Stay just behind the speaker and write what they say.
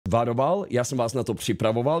varoval, já jsem vás na to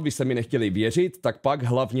připravoval, vy jste mi nechtěli věřit, tak pak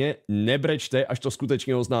hlavně nebrečte, až to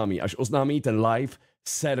skutečně oznámí. Až oznámí ten live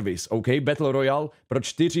service, OK? Battle Royale pro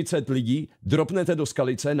 40 lidí, dropnete do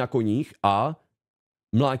skalice na koních a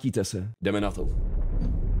mlátíte se. Jdeme na to.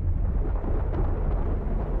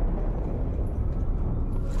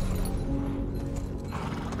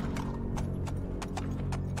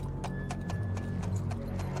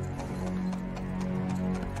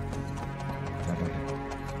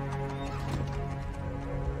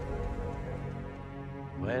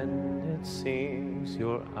 When it seems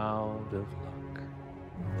you're out of luck,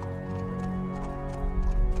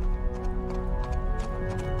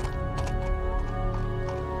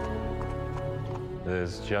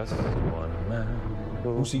 there's just one man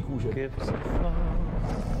who gives a fuck.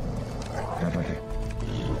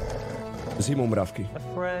 Zimomravky. A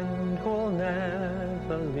friend who'll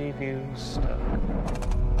never leave you stuck.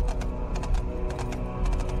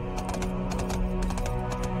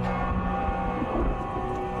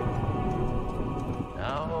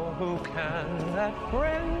 Who can that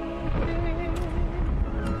friend be?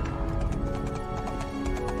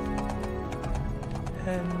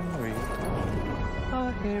 Henry,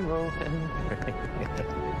 our hero Henry.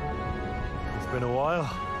 It's been a while,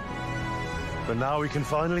 but now we can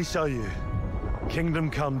finally show you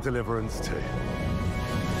Kingdom Come Deliverance 2.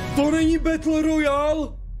 To není Battle Royale!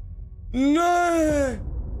 Ne!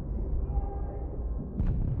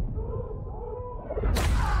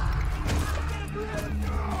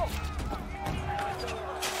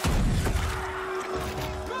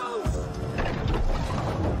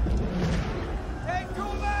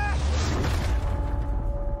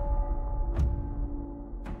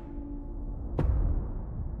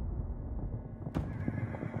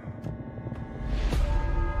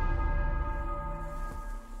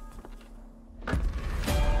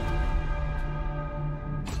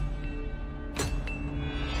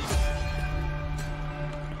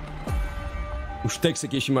 Už teď se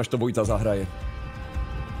těším, až to Vojta zahraje.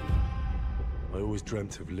 I always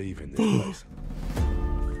dreamt of leaving this place.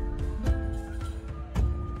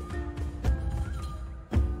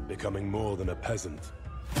 Becoming more than a peasant.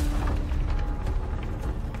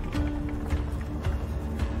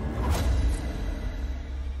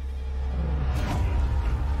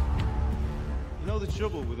 You know the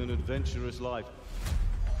trouble with an adventurous life?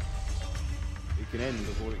 It can end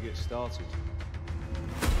before it gets started.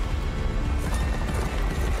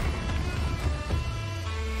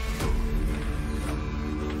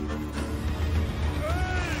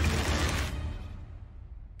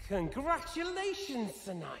 Congratulations,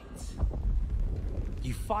 Sir Knight.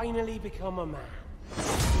 You finally become a man.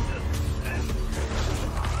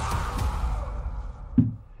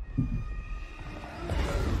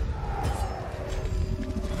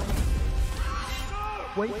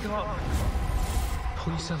 Wake up!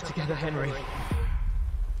 Pull yourself together, Henry.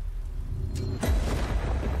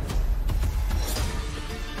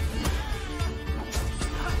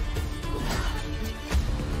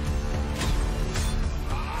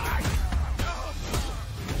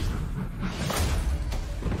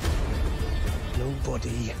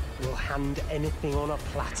 Nobody will hand anything on a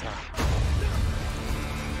platter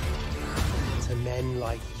to men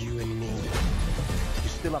like you and me. You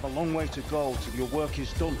still have a long way to go till your work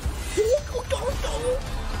is done.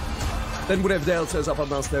 Ten bude v délce za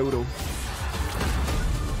 15 €.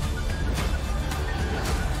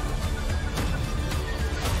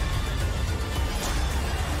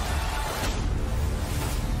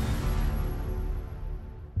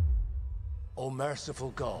 O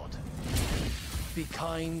merciful God, be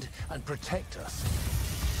kind and protect us.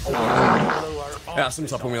 Já jsem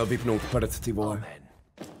zapomněl vypnout prd, ty vole. Amen.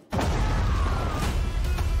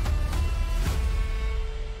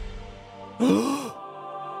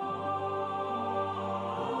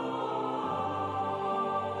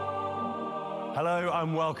 Hello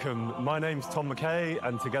and welcome. My name's Tom McKay,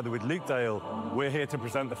 and together with Luke Dale, we're here to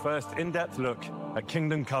present the first in-depth look at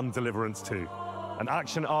Kingdom Come Deliverance 2, an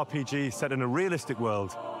action RPG set in a realistic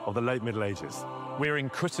world of the late Middle Ages. We're in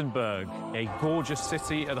Kuttenberg, a gorgeous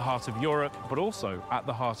city at the heart of Europe, but also at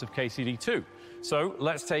the heart of KCD2. So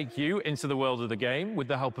let's take you into the world of the game with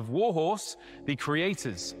the help of Warhorse, the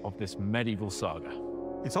creators of this medieval saga.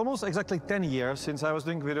 It's almost exactly 10 years since I was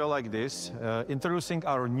doing a video like this, introducing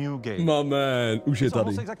our new game. Mamen, už je It's tady.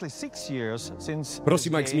 almost exactly 6 years since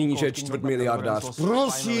Prosím, jak zmíní, že je čtvrtmiliardář.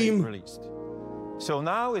 Prosím! So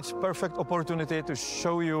now it's perfect opportunity to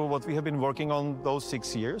show you what we have been working on those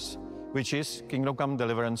 6 years, which is Kingdom Come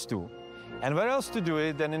Deliverance 2. And where else to do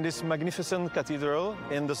it than in this magnificent cathedral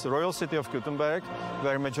in this royal city of Kuttenberg,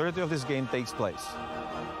 where majority of this game takes place.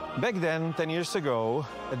 Back then, 10 years ago,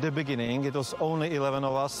 at the beginning, it was only 11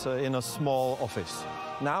 of us in a small office.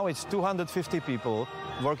 Now it's 250 people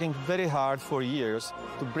working very hard for years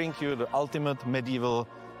to bring you the ultimate medieval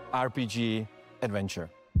RPG adventure.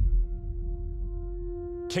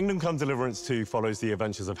 Kingdom Come Deliverance 2 follows the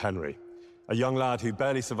adventures of Henry, a young lad who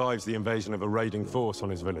barely survives the invasion of a raiding force on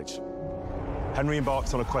his village. Henry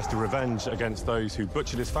embarks on a quest of revenge against those who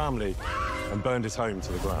butchered his family and burned his home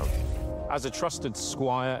to the ground. As a trusted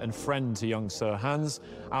squire and friend to young Sir Hans,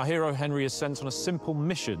 our hero Henry is sent on a simple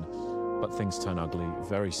mission, but things turn ugly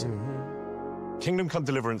very soon. Kingdom Come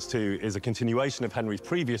Deliverance 2 is a continuation of Henry's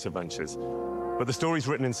previous adventures, but the story's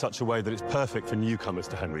written in such a way that it's perfect for newcomers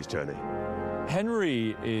to Henry's journey.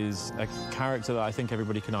 Henry is a character that I think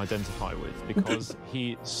everybody can identify with because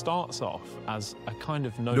he starts off as a kind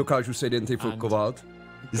of no. Dokážu se identifikovat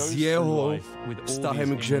s jeho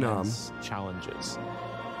vztahem k ženám. Challenges.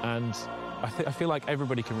 And I feel like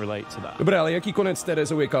everybody can relate to that. Dobré, ale jaký konec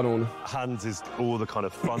Terezou je kanon? Hans is all the kind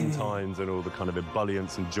of fun times and all the kind of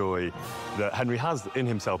ebullience and joy that Henry has in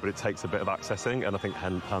himself, but it takes a bit of accessing, and I think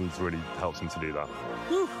Hans really helps him to do that.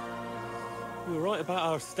 Whew. You were right about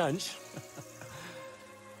our stench.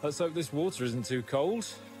 Let's hope this water isn't too cold.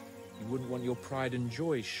 You wouldn't want your pride and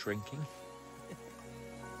joy shrinking.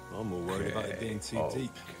 I'm more worried about it being too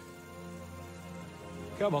deep.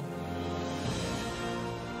 Come on.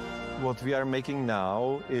 What we are making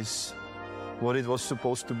now is what it was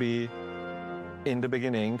supposed to be in the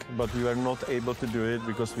beginning, but we were not able to do it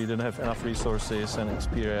because we didn't have enough resources and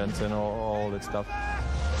experience and all that stuff.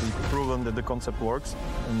 We've proven that the concept works,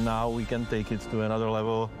 and now we can take it to another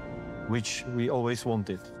level, which we always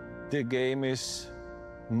wanted. The game is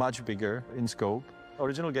much bigger in scope.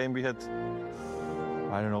 Original game we had,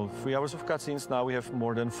 I don't know, 3 hours of cutscenes. Now we have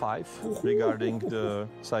more than 5. Regarding the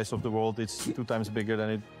size of the world, it's 2 times bigger than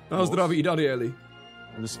it was. Zdraví, Danieli.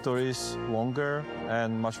 The story is longer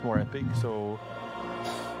and much more epic. So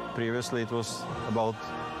previously it was about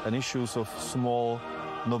an issues of small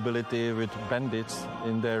nobility with bandits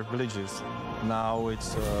in their villages. Now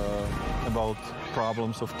it's about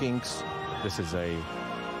problems of kings. This is a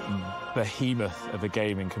behemoth of a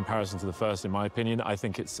game in comparison to the first, in my opinion. I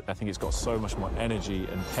think it's got so much more energy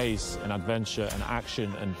and pace and adventure and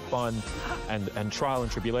action and fun and trial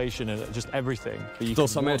and tribulation and just everything. To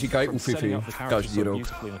samé říkají u FIFA každý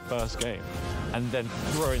rok. In the first game, and then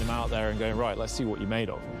throwing them out there and going, right, let's see what you're made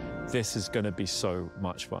of. This is going to be so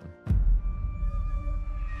much fun.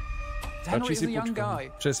 Henry is a young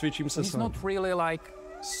guy. Přesvědčím se He's not really like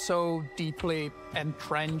so deeply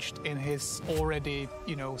entrenched in his already,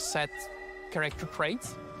 set character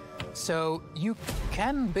traits. So you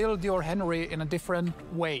can build your Henry in a different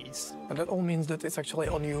ways. And that all means that it's actually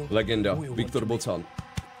on you. Legenda, Viktor Bocan.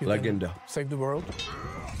 Legenda. Save the world.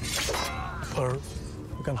 Or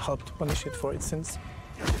you can help to punish it for its sins.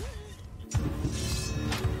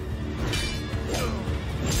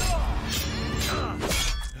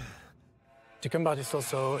 The combat is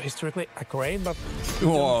also historically accurate, but we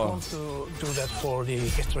don't want to do that for the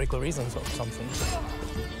historical reasons of something.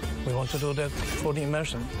 We want to do that for the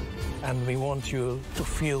immersion, and we want you to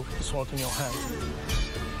feel the sword in your hand.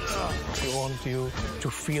 We want you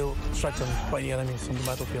to feel threatened by the enemies on the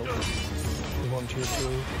battlefield. We want you to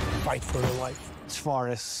fight for your life. As far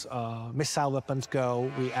as missile weapons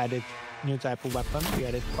go, we added new type of weapon. We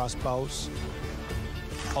added crossbows.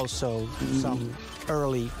 Also some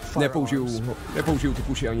early firearms. Nepoužiju tu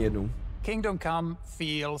kuši ani jednou. Kingdom Come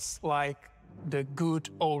feels like the good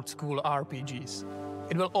old school RPGs.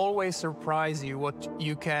 It will always surprise you what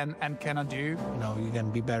you can and cannot do. You can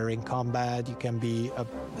be better in combat. You can be a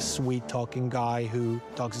sweet talking guy who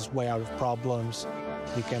talks his way out of problems.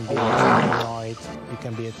 You can be a paranoid. You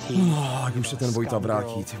can be a thief. Už se ten Vojta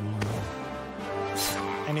vrátí.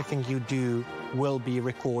 Anything you do will be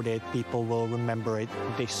recorded. People will remember it.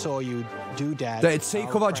 If they saw you do that, to je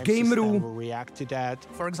cejchovač gamerů. Will react to that.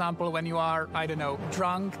 For example, when you are,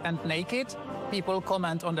 drunk and naked, people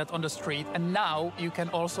comment on that on the street, and now you can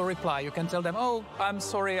also reply. You can tell them, "Oh, I'm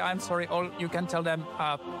sorry," or you can tell them,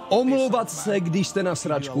 omlouvat se, když jste na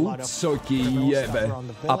sračku, co ti jebe.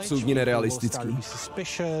 Absolutně nerealistický.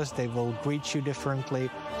 They will greet you differently.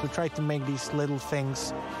 So try to make these little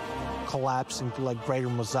things collapse into like greater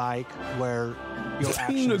mosaic where your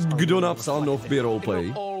actions Kdo napsal nový roleplay?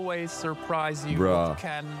 It will always surprise you what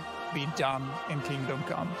can be done in Kingdom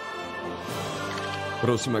Come.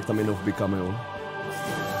 Prosím, jak tam je nový cameo.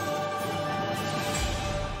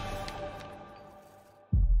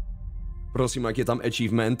 Prosím, jak je tam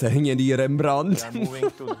achievement, hnědý Rembrandt. We are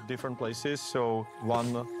moving to different places, so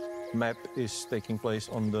one map is taking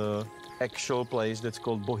place on the actual place that's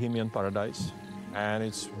called Bohemian Paradise. and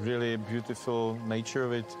it's really beautiful nature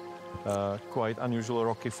with quite unusual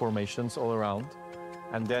rocky formations all around.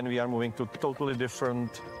 And then we are moving to totally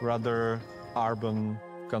different, rather urban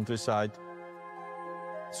countryside,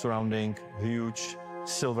 surrounding huge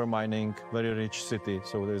silver mining, very rich city.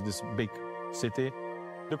 So there's this big city.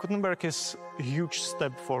 The Gutenberg is a huge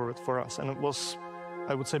step forward for us, and it was,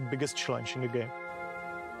 I would say, biggest challenge in the game.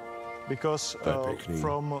 Because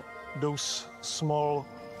from those small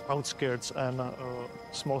outskirts and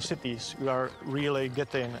small cities, you are really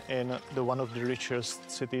getting in one of the richest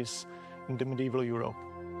cities in the medieval Europe.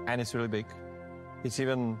 And it's really big. It's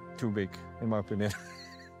even too big, in my opinion.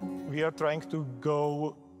 We are trying to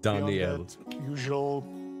go Daniel. Usual,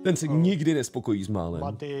 ten se nikdy nespokojí s málem.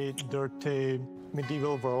 Muddy, dirty,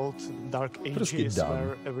 medieval world, dark ages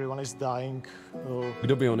where everyone is dying.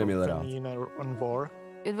 Kdo by ho neměl rád? On war.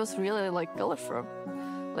 It was really like colorful,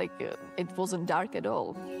 like it wasn't dark at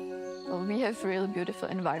all. We have really beautiful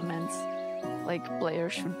environments, like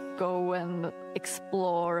players should go and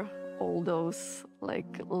explore all those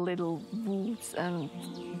like little woods and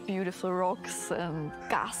beautiful rocks and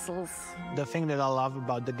castles. The thing that I love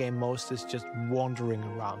about the game most is just wandering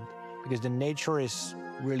around, because the nature is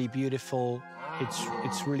really beautiful,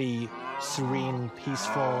 it's really serene,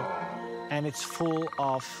 peaceful, and it's full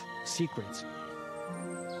of secrets.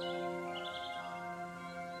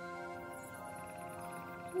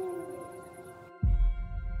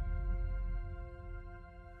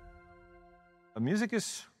 Music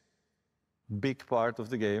is a big part of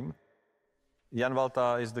the game. Jan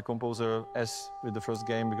Walta is the composer as with the first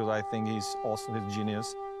game because I think he's also a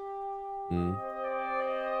genius.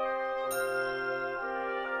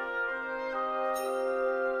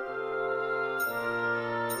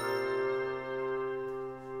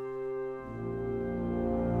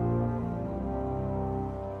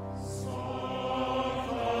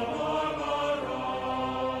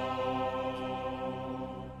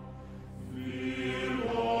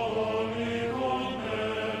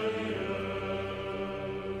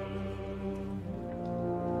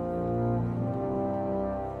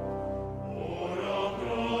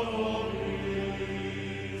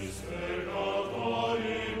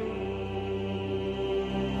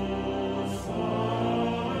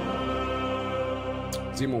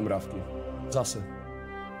 Zimou mravky. Zase.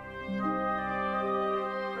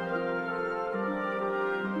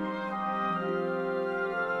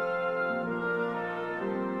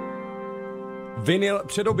 Vinyl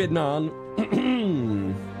předobjednán.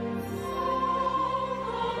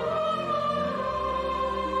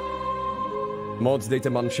 Moc dejte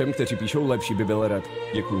man všem, kteří píšou, lepší by byl rap.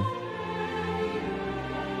 Děkuju.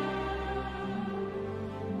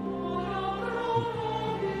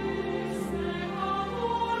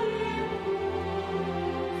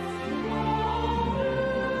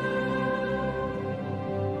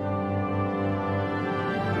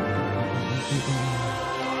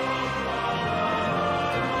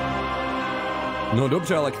 No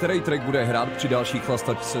dobře, ale který track bude hrát při další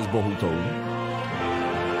chlastačce s Bohutou?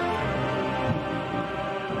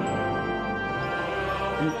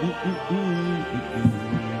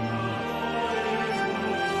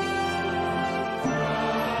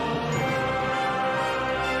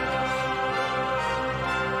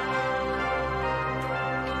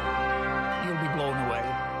 You'll be blown away.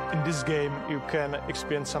 In this game, you can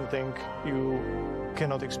experience something you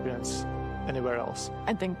cannot experience anywhere else.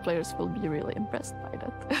 I think players will be really impressed by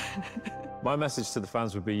that. My message to the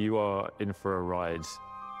fans would be you are in for a ride.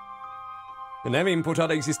 Nevím,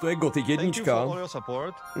 pořád existuje Gothic 1. Thank you for all your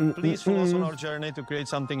support. Please follow us on our journey to create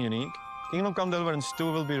something unique. Kingdom Come Deliverance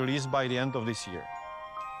 2 will be released by the end of this year.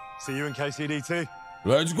 See you in KCD 2.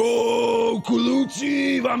 Let's go,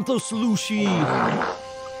 kluci, vám to sluší.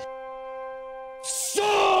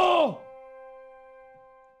 Co?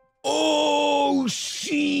 Oh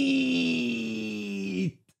shit!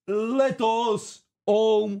 Letos,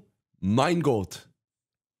 oh my god.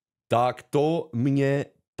 Tak to mě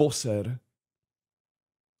poser.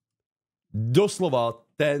 Doslova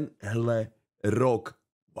tenhle rok.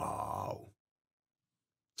 Wow.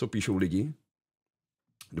 Co píšou lidi?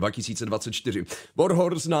 2024.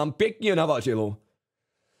 Warhorse nám pěkně navařilo.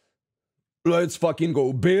 Let's fucking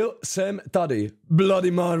go. Byl jsem tady.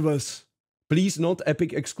 Bloody marvelous. Please not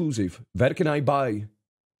Epic exclusive. Where can I buy?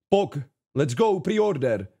 Pog. Let's go.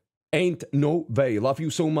 Pre-order. Ain't no way. Love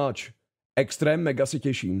you so much. Extrém mega se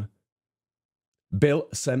těším. Byl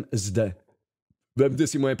jsem zde. Vemte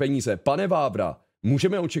si moje peníze. Pane Vávra,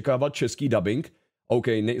 můžeme očekávat český dubbing? OK,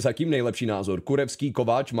 zatím nejlepší názor. Kurevský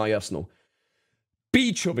Kováč má jasno.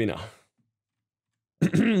 Píčovina.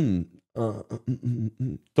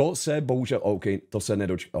 To se bohužel... OK, to se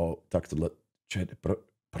nedočká. Tak tohle...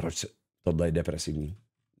 Proč se... Tohle je depresivní.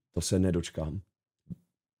 To se nedočkám.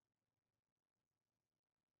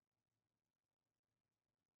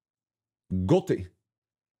 Goty.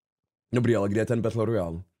 Dobrý, ale kde je ten Battle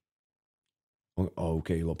Royale? OK,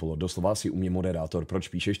 Lopolo, doslova si u mě moderátor. Proč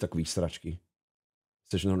píšeš takový sračky?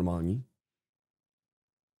 Jsi normální?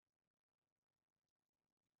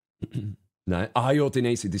 Ne? Aha jo, ty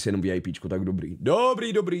nejsi, ty jsi jenom VIPčko, tak dobrý.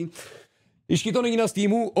 Dobrý. Ještě to není na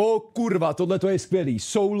Steamu? O kurva, tohle to je skvělý.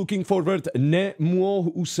 So looking forward,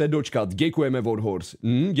 nemohu se dočkat. Děkujeme, Warhorse.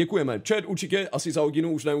 Děkujeme. Chat, určitě asi za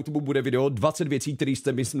hodinu už na YouTube bude video 20 věcí, které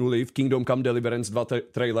jste mysnuli v Kingdom Come Deliverance 2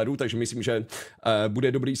 traileru, takže myslím, že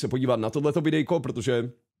bude dobrý se podívat na tohleto videjko,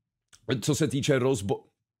 protože co se týče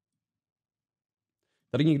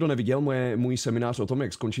Tady nikdo neviděl můj seminář o tom,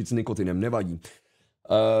 jak skončit s nikotinem, nevadí.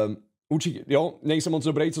 Určitě, jo, nejsem moc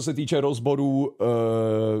dobrý, co se týče rozboru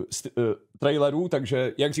trailerů,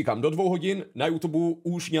 takže, jak říkám, do 2 hodin na YouTube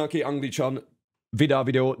už nějaký Angličan vydá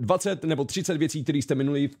video 20 nebo 30 věcí, které jste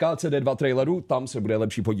minuli v KCD 2 traileru, tam se bude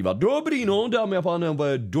lepší podívat. Dobrý, no, dámy a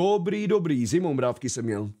pánové, dobrý, zimou mrávky jsem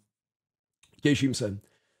měl. Těším se.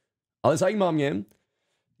 Ale zajímá mě,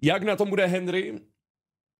 jak na tom bude Henry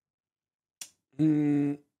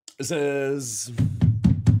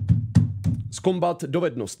s kombat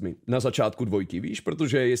dovednostmi na začátku 2, víš?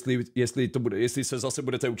 Protože jestli se zase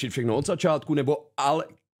budete učit všechno od začátku, nebo ale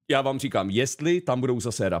já vám říkám, jestli tam budou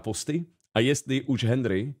zase raposty a jestli už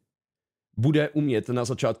Henry bude umět na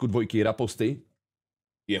začátku 2 raposty,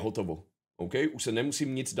 je hotovo. OK? Už se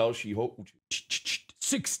nemusím nic dalšího učit.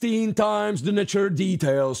 16 times the nature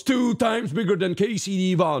details, 2 times bigger than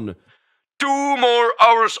KCD1. 2 more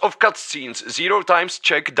hours of cutscenes, 0 times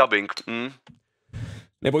Czech dubbing.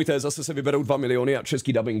 Nebojte, zase se vyberou 2 miliony a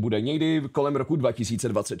český dubbing bude někdy kolem roku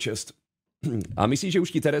 2026. A myslíš, že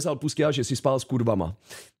už ti Tereza odpustila, že si spál s kurvama?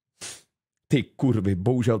 Ty kurvy,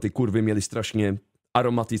 bohužel ty kurvy měly strašně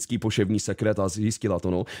aromatický poševní sekret a zjistila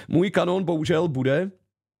to, no. Můj kanon bohužel bude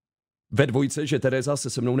ve 2, že Tereza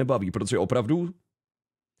se mnou nebaví, protože opravdu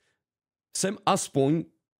jsem aspoň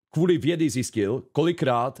kvůli vědy zjistil,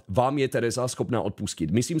 kolikrát vám je Tereza schopná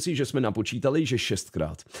odpustit. Myslím si, že jsme napočítali, že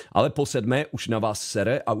 6krát. Ale po 7 už na vás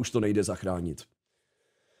sere a už to nejde zachránit.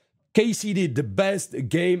 KCD, the best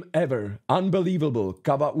game ever. Unbelievable.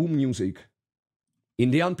 Kavau Music.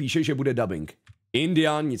 Indian píše, že bude dubbing.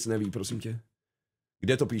 Indian nic neví, prosím tě.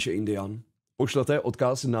 Kde to píše Indian? Pošlete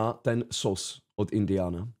odkaz na ten sos od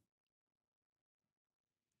Indiana.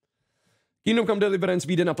 Kingdom Come Deliverance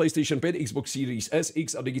vyjde na PlayStation 5, Xbox Series S,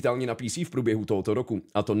 X a digitálně na PC v průběhu tohoto roku.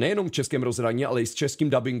 A to nejenom v českém rozhraní, ale i s českým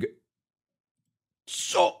dubbing.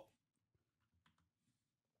 Co?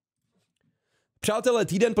 Přátelé,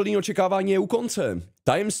 týden plný očekávání je u konce.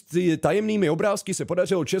 Tajemnými obrázky se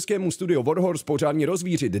podařilo českému studiu Warhorse pořádně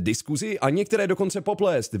rozvířit diskuzi a některé dokonce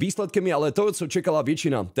poplést. Výsledkem je ale to, co čekala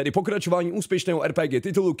většina, tedy pokračování úspěšného RPG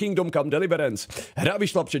titulu Kingdom Come Deliverance. Hra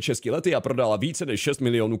vyšla před 6 lety a prodala více než 6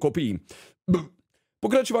 milionů kopií.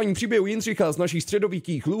 Pokračování příběhu Jindřicha z našich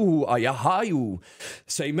středověkých luhů a jahájů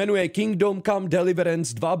se jmenuje Kingdom Come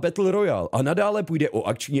Deliverance 2 Battle Royale a nadále půjde o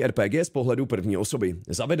akční RPG z pohledu první osoby.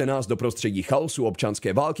 Zavede nás do prostředí chaosu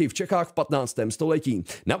občanské války v Čechách v 15. století.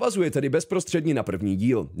 Navazuje tedy bezprostředně na první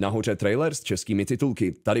díl. Nahoře trailer s českými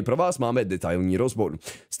titulky. Tady pro vás máme detailní rozbor.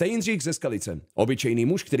 Jste Jindřich ze Skalice. Obyčejný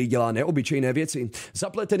muž, který dělá neobyčejné věci.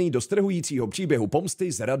 Zapletený do strhujícího příběhu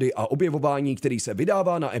pomsty, zrady a objevování, který se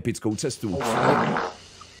vydává na epickou cestu.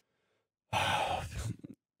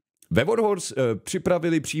 Ve Warhorse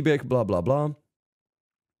připravili příběh blablabla.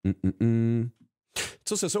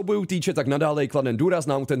 Co se soubojů týče, tak nadále je kladen důraz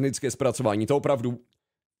na autentické zpracování. To opravdu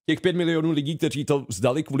těch 5 milionů lidí, kteří to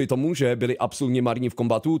vzdali kvůli tomu, že byli absolutně marní v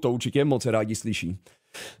kombatu, to určitě moc rádi slyší.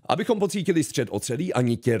 Abychom pocítili střed ocelí a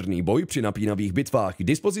nitěrný boj při napínavých bitvách, k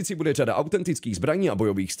dispozici bude řada autentických zbraní a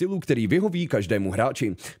bojových stylů, který vyhoví každému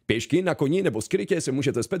hráči. Pěšky, na koni nebo skrytě se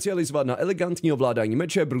můžete specializovat na elegantní ovládání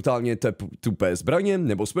meče, brutálně tupé zbraně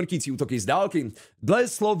nebo smrtící útoky z dálky. Dle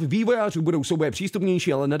slov vývojářů budou souboje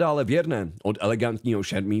přístupnější, ale nadále věrné. Od elegantního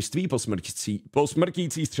šermířství po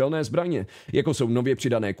smrtící střelné zbraně, jako jsou nově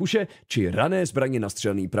přidané kuše či rané zbraně na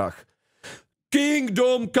střelný prach.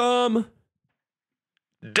 Kingdom Come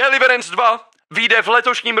Deliverance 2 vyjde v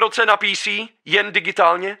letošním roce na PC, jen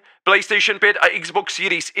digitálně, PlayStation 5 a Xbox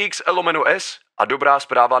Series X/S a dobrá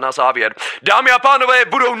zpráva na závěr. Dámy a pánové,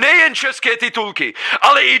 budou nejen české titulky,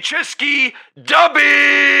 ale i český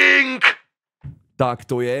dubbing! Tak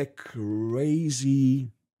to je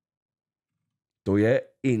crazy. To je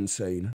insane.